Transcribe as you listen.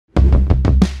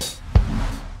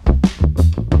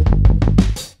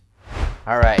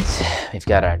we've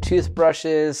got our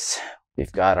toothbrushes,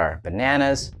 we've got our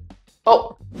bananas.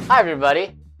 Oh, hi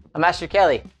everybody, I'm Master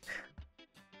Kelly.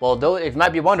 Well, if you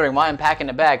might be wondering why I'm packing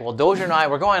a bag, well, Dojo and I,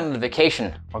 we're going on a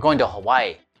vacation. We're going to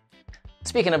Hawaii.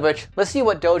 Speaking of which, let's see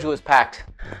what Dojo has packed.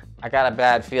 I got a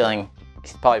bad feeling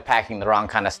he's probably packing the wrong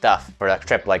kind of stuff for a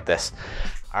trip like this.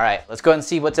 All right, let's go ahead and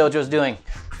see what Dojo's doing.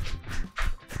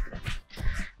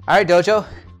 All right, Dojo,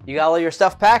 you got all your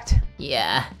stuff packed?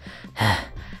 Yeah.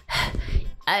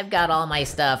 I've got all my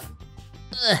stuff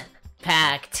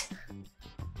packed.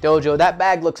 Dojo, that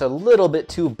bag looks a little bit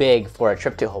too big for a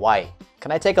trip to Hawaii.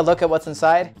 Can I take a look at what's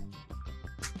inside?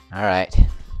 All right.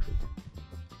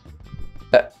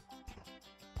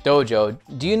 Dojo,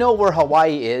 do you know where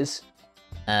Hawaii is?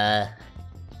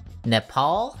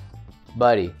 Nepal?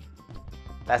 Buddy,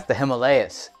 that's the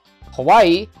Himalayas.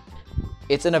 Hawaii,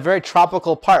 it's in a very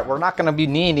tropical part. We're not gonna be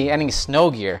needing any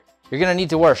snow gear. You're gonna need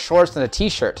to wear shorts and a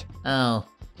t-shirt. Oh,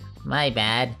 my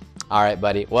bad. All right,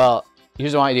 buddy. Well,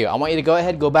 here's what I want you to do. I want you to go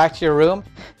ahead, go back to your room,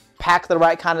 pack the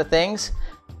right kind of things.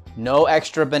 No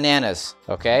extra bananas,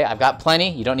 okay? I've got plenty,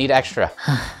 you don't need extra.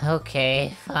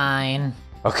 Okay, fine.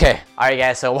 Okay, all right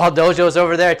guys, so while Dojo's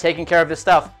over there taking care of his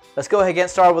stuff, let's go ahead and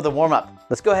get started with a warm-up.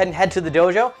 Let's go ahead and head to the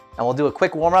dojo, and we'll do a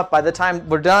quick warm-up. By the time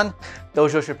we're done,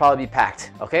 Dojo should probably be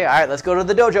packed. Okay, all right, let's go to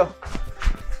the dojo.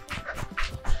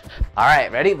 All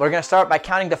right, ready? We're gonna start by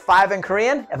counting to 5 in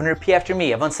Korean. Everyone repeat after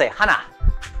me. Everyone say, 하나,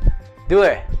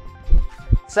 둘,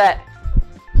 셋,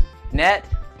 넷,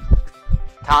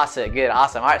 다섯. Good,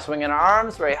 awesome. All right, swinging our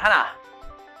arms. Ready? 하나,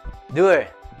 둘,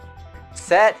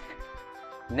 셋,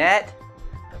 넷,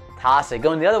 다섯.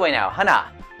 Going the other way now. 하나,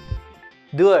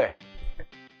 둘,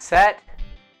 셋,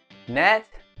 넷,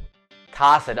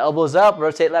 다섯. Elbows up,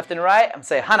 rotate left and right. I'm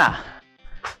saying 하나,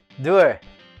 둘,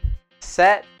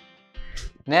 셋,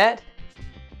 넷,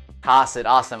 다섯.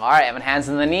 Awesome. All right, everyone hands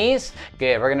on the knees.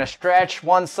 Good, we're gonna stretch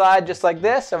one side just like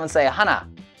this. Everyone say 하나,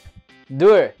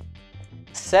 둘,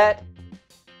 셋,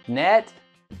 넷,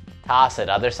 다섯.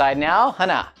 Other side now.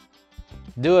 하나,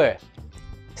 둘,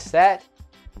 셋,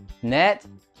 넷,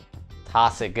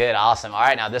 다섯. Good, awesome. All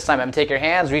right, now this time I'm gonna take your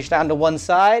hands, reach down to one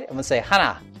side. I'm gonna say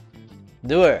하나,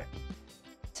 둘,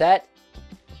 셋,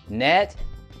 넷,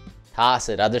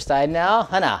 다섯. Other side now.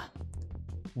 하나,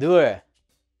 둘,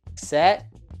 셋,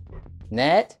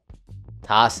 넷,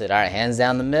 다섯. All right, hands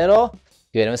down the middle.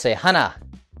 Good, I'm gonna say 하나,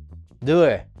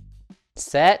 둘,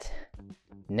 셋,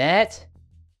 넷,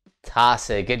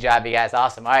 다섯. Good job, you guys.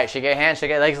 Awesome. All right, shake your hands, shake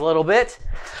your legs a little bit.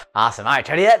 Awesome. All right,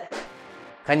 ready yet?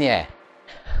 Kanye.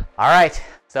 All right,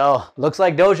 so looks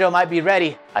like Dojo might be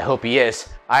ready. I hope he is.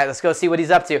 All right, let's go see what he's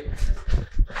up to.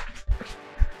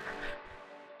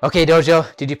 Okay,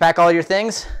 Dojo, did you pack all your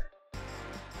things?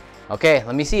 Okay,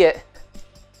 let me see it.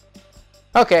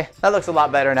 Okay, that looks a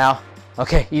lot better now.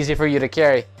 Okay, easy for you to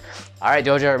carry. All right,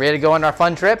 Dojo, ready to go on our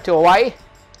fun trip to Hawaii?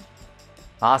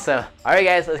 Awesome. All right,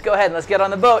 guys, let's go ahead and let's get on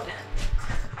the boat.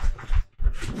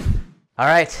 All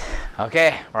right,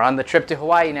 okay, we're on the trip to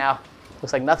Hawaii now.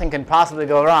 Looks like nothing can possibly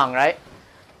go wrong, right?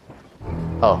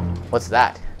 Oh, what's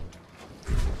that?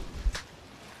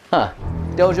 Huh.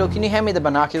 Dojo, can you hand me the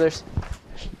binoculars?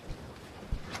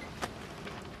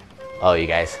 Oh, you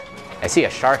guys, I see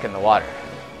a shark in the water.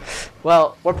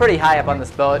 Well, we're pretty high up on this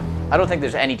boat. I don't think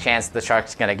there's any chance the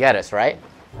shark's gonna get us, right?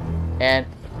 And,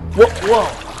 whoa.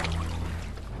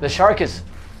 The shark is,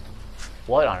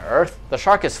 what on earth? The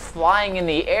shark is flying in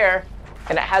the air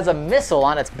and it has a missile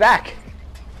on its back.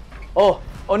 Oh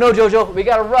no, Dojo, we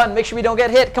gotta run. Make sure we don't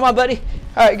get hit. Come on, buddy.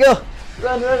 All right, go.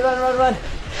 Run.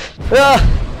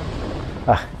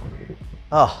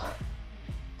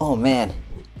 Oh man.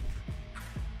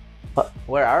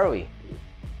 Where are we?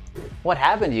 What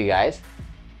happened to you guys?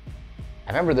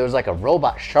 I remember there was like a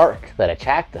robot shark that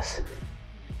attacked us.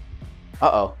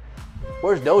 Uh-oh.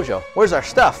 Where's Dojo? Where's our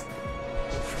stuff?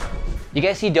 You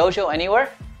guys see Dojo anywhere?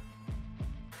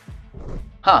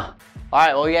 Huh. All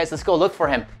right, well, you guys, let's go look for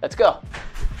him. Let's go.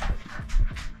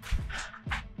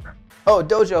 Oh,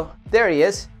 Dojo, there he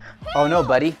is. Oh no,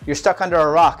 buddy, you're stuck under a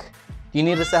rock. Do you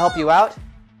need us to help you out?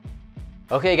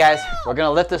 Okay, guys, we're gonna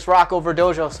lift this rock over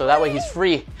Dojo so that way he's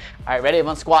free. All right, ready?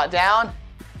 Everyone squat down.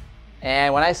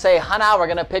 And when I say hana, we're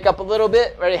gonna pick up a little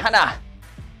bit. Ready? Hana.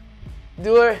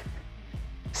 둘,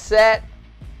 셋,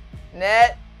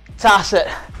 넷, 다섯.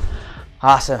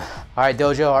 Awesome. All right,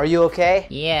 Dojo, are you okay?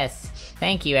 Yes.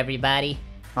 Thank you, everybody.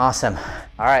 Awesome.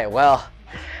 All right, well,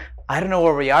 I don't know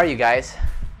where we are, you guys.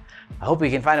 I hope we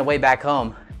can find a way back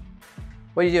home.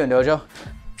 What are you doing, Dojo?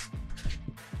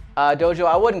 Dojo,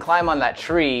 I wouldn't climb on that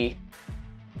tree.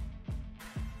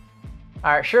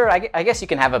 All right, sure, I guess you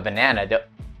can have a banana.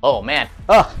 Oh, man.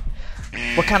 Oh,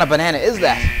 what kind of banana is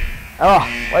that? Oh,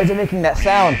 why is it making that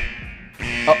sound?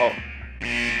 Uh-oh.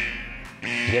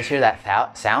 You guys hear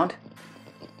that sound?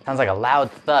 Sounds like a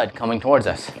loud thud coming towards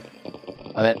us.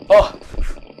 And then, oh,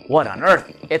 what on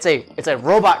earth? It's a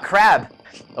robot crab.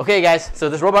 Okay, guys, so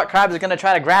this robot crab is gonna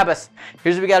try to grab us.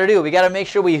 Here's what we gotta do. We gotta make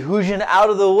sure we Hujin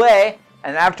out of the way.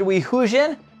 And after we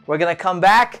Hujin, we're gonna come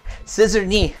back, scissor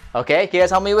knee. Okay, can you guys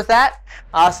help me with that?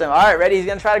 Awesome, all right, ready? He's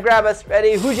gonna try to grab us.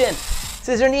 Ready, Hujin,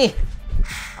 scissor knee.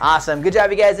 Awesome, good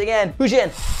job, you guys, again.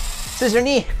 Hujin, scissor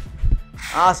knee.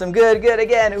 Awesome, good, good,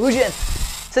 again. Hujin,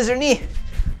 scissor knee.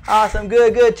 Awesome,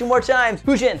 good, good, 2 more times.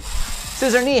 Hujin,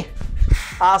 scissor knee.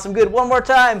 Awesome, good, 1 more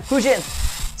time. Hujin,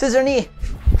 scissor knee.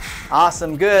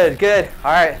 Awesome, good, good.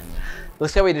 All right,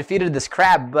 looks like we defeated this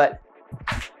crab, but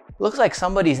looks like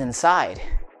somebody's inside.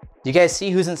 Do you guys see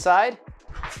who's inside?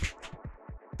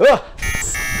 Oh!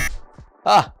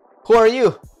 Ah, who are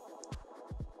you?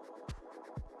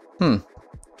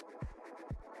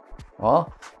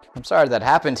 Well, I'm sorry that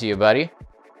happened to you, buddy.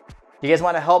 You guys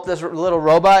want to help this little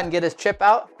robot and get his chip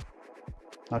out?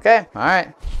 Okay, all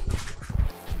right.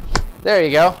 There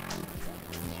you go.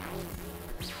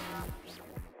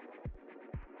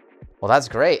 Well, that's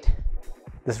great.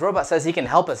 This robot says he can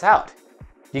help us out.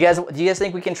 Do you guys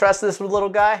think we can trust this little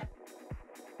guy?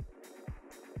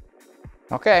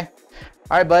 Okay.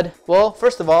 All right, bud. Well,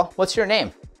 first of all, what's your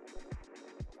name?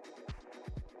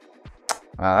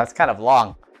 Well, that's kind of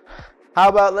long. How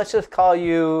about let's just call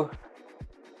you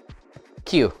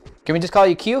Q. Can we just call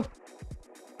you Q?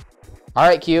 All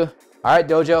right, Q. All right,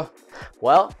 Dojo.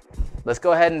 Well, let's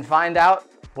go ahead and find out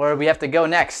where we have to go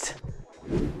next.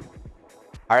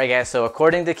 All right, guys, so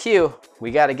according to Q,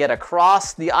 we got to get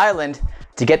across the island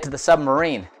to get to the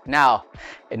submarine. Now,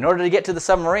 in order to get to the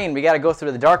submarine, we got to go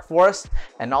through the dark forest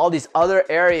and all these other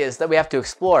areas that we have to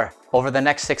explore over the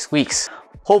next 6 weeks.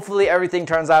 Hopefully everything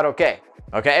turns out okay.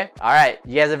 Okay? All right,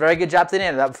 you guys did a very good job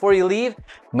today. Now, before you leave,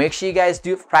 make sure you guys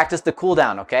practice the cool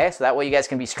down, okay? So that way you guys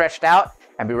can be stretched out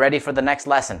and be ready for the next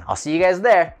lesson. I'll see you guys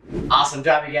there. Awesome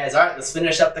job, you guys. All right, let's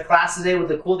finish up the class today with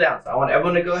the cool down. So I want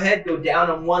everyone to go ahead, go down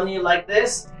on one knee like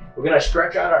this. We're gonna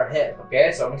stretch out our hip,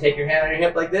 okay? So I'm gonna take your hand on your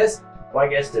hip like this. I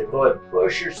want you guys to go ahead,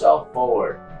 push yourself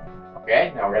forward.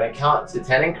 Okay, now we're gonna count to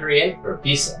 10 in Korean for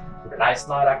pisa. For a nice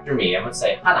nod after me. I'm gonna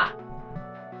say hana,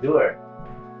 둘,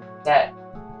 셋,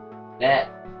 넷,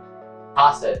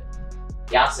 다섯,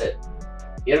 여섯,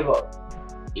 일곱,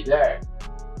 여덟,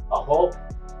 아홉.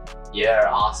 Yeah,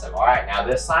 awesome. All right, now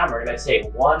this time we're gonna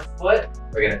take 1 foot.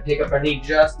 We're gonna pick up our knee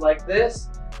just like this,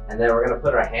 and then we're gonna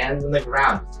put our hands on the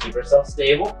ground. Just keep ourselves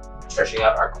stable, stretching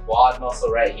out our quad muscle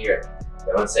right here.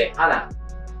 Then let's say 하나,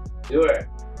 둘,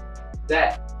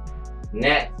 셋,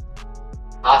 넷,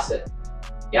 다섯,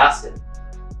 여섯,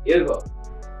 일곱,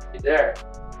 여덟,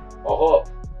 아홉.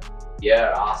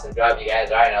 Yeah, awesome job, you guys.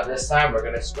 All right, now this time we're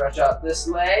gonna stretch out this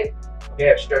leg.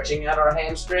 Okay, stretching out our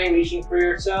hamstring, reaching for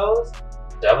your toes.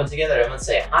 So everyone together, everyone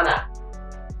say 하나,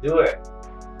 둘,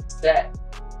 셋,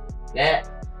 넷,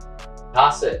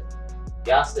 다섯,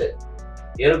 여섯,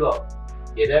 일곱,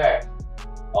 여덟,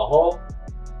 아홉.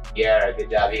 Yeah, good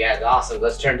job, you guys. Awesome.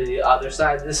 Let's turn to the other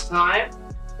side this time.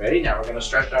 Ready? Now we're gonna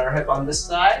stretch our hip on this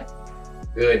side.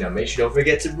 Good. Now make sure you don't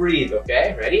forget to breathe.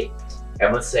 Okay, ready?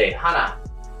 And let's say 하나,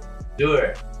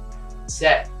 둘,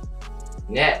 셋,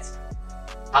 넷,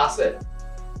 다섯,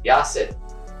 여섯,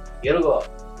 일곱,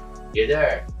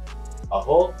 여덟,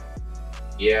 아홉.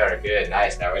 Yeah, good,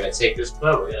 nice. Now we're gonna take this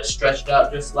foot, we're gonna stretch it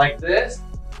out just like this.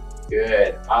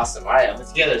 Good, awesome. All right,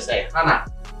 let's together say 하나,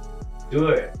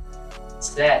 둘,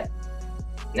 셋,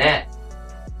 넷,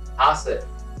 다섯,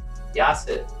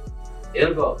 여섯,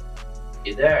 일곱,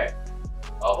 여덟,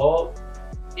 아홉.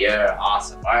 Yeah,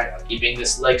 awesome. All right, now keeping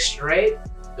this leg straight,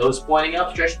 toes pointing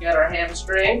up, stretching out our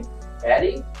hamstring.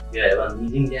 Ready? Good. I'm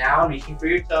leaning down, reaching for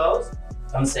your toes.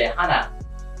 I'm gonna say 하나,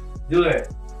 둘,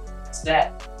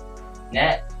 셋,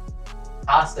 넷,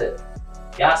 다섯,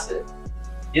 여섯,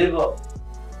 일곱,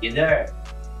 여덟,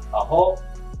 아홉.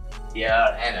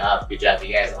 Yeah, and up. Good job,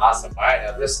 you guys. Awesome. All right,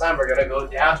 now this time we're gonna go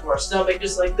down to our stomach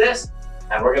just like this,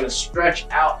 and we're gonna stretch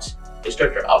out.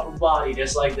 Stretch our upper body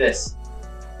just like this.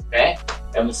 Okay?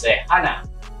 And we'll say 하나,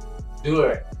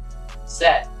 둘,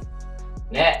 셋,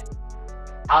 넷,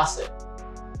 다섯,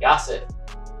 여섯,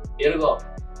 일곱,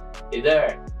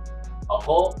 여덟,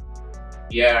 아홉.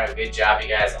 Yeah, good job, you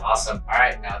guys. Awesome. All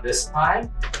right, now this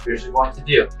time, here's what we're going to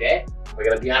do, okay? We're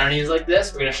gonna be on our knees like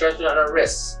this. We're gonna stretch out our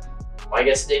wrists. I want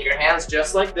you guys to take your hands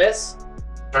just like this,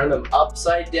 turn them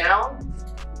upside down,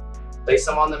 place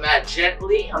them on the mat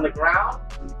gently on the ground,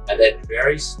 and then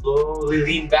very slowly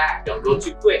lean back. Don't go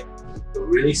too quick, but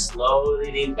really slowly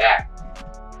lean back,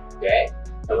 okay?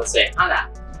 And let's say 하나,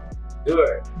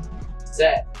 둘,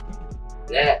 셋,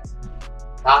 net,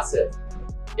 toss it,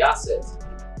 yas it,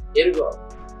 irgo,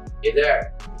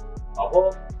 either,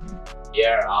 aho.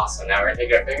 Yeah, awesome. Now we're gonna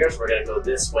take our fingers, we're gonna go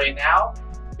this way now.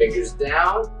 Fingers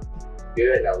down.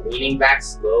 Good, now leaning back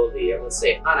slowly. Everyone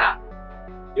say hana,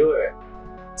 do it,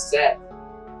 set,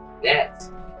 net,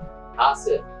 toss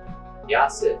it,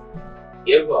 yas it,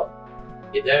 irgo,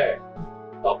 either,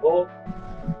 aho.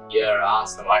 You're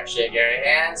awesome. All right, shake your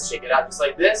hands, shake it out just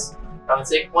like this. I'm gonna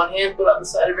take one hand, put it on the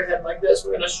side of your head like this.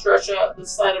 We're gonna stretch out the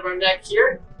side of our neck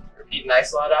here. Repeat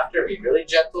nice loud after me. Really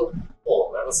gentle.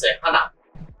 Pull. Everyone say hana,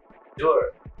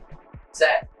 dur,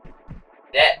 set,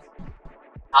 net,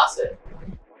 toss it,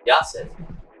 yas it,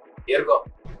 irgo,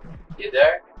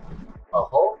 either,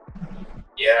 aho.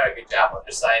 Yeah, good job.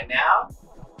 Other side now.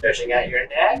 Stretching out your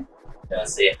neck. Gonna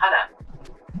say hana,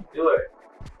 dur,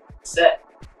 set,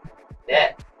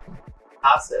 net,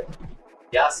 toss it,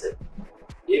 yas it,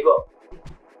 irgo,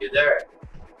 either,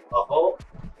 aho.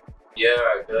 Yeah,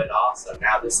 good, awesome.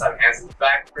 Now this time, hands in the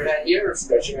back of your head here. We're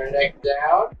stretching our neck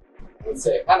down. And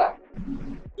say hana,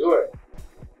 dur,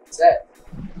 set,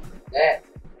 net,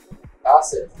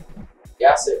 toss it,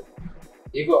 yas it,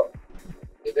 irgo,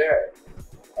 either,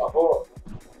 aho.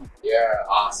 Yeah,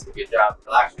 awesome. Good job.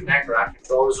 Relax your neck, relax your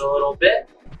shoulders a little bit.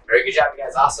 Very good job, you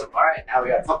guys. Awesome. All right, now we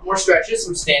got a couple more stretches,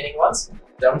 some standing ones.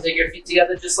 Don't take your feet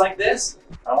together just like this.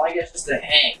 I want you guys just to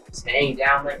hang. Just hang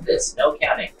down like this. No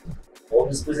counting.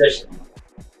 Hold this position.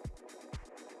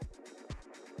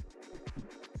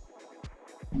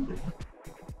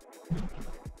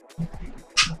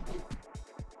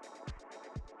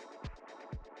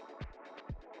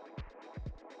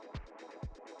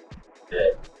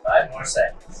 Good. 5 more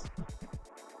seconds.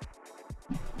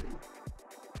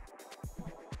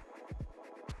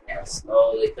 And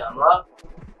slowly come up.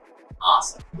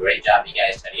 Awesome. Great job, you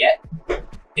guys. Ready yet?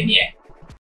 And yeah.